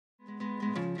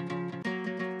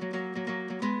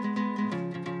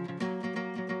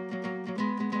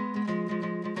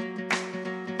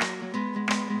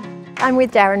I'm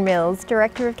with Darren Mills,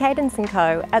 Director of Cadence and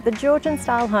Co at the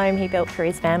Georgian-style home he built for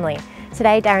his family.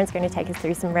 Today, Darren's going to take us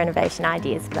through some renovation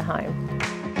ideas for the home.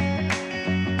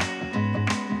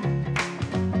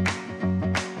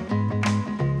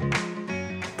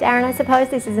 Darren, I suppose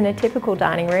this isn't a typical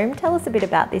dining room. Tell us a bit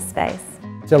about this space.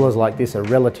 Cellars like this are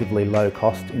relatively low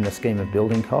cost in the scheme of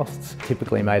building costs,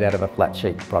 typically made out of a flat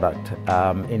sheet product.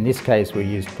 In this case we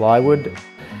used plywood.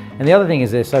 And the other thing is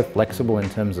they're so flexible in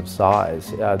terms of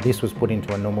size. This was put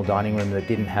into a normal dining room that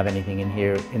didn't have anything in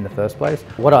here in the first place.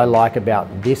 What I like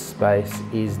about this space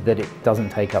is that it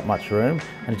doesn't take up much room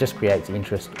and it just creates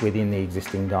interest within the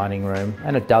existing dining room,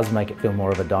 and it does make it feel more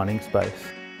of a dining space.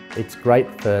 It's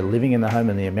great for living in the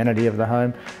home and the amenity of the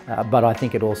home, but I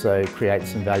think it also creates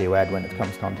some value add when it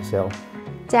comes time to sell.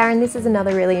 Darren, this is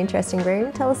another really interesting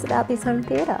room. Tell us about this home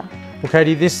theatre. Well,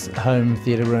 Katie, this home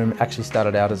theatre room actually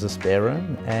started out as a spare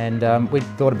room, and we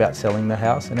thought about selling the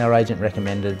house, and our agent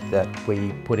recommended that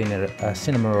we put in a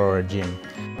cinema or a gym.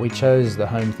 We chose the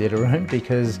home theatre room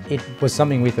because it was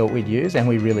something we thought we'd use, and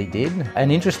we really did.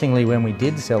 And interestingly, when we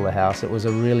did sell the house, it was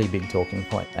a really big talking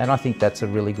point, and I think that's a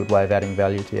really good way of adding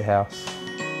value to your house.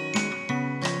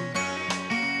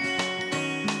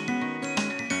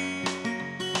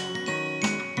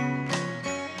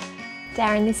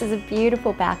 Darren, this is a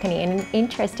beautiful balcony, and an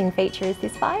interesting feature is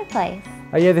this fireplace.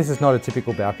 Yeah, this is not a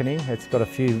typical balcony. It's got a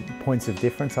few points of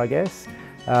difference, I guess.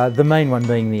 The main one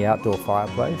being the outdoor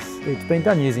fireplace. It's been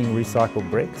done using recycled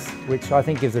bricks, which I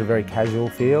think gives it a very casual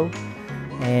feel,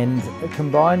 and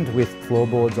combined with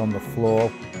floorboards on the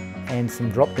floor and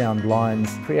some drop-down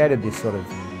blinds, created this sort of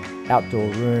outdoor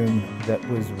room that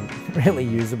was really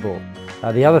usable.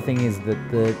 The other thing is that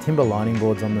the timber lining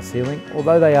boards on the ceiling,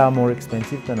 although they are more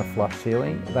expensive than a flush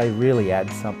ceiling, they really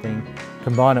add something.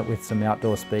 Combine it with some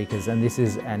outdoor speakers, and this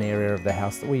is an area of the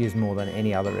house that we use more than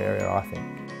any other area, I think.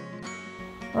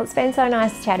 Well, it's been so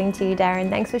nice chatting to you,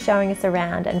 Darren. Thanks for showing us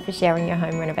around and for sharing your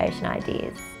home renovation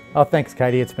ideas. Oh, thanks,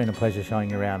 Katie. It's been a pleasure showing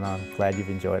you around. I'm glad you've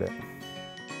enjoyed it.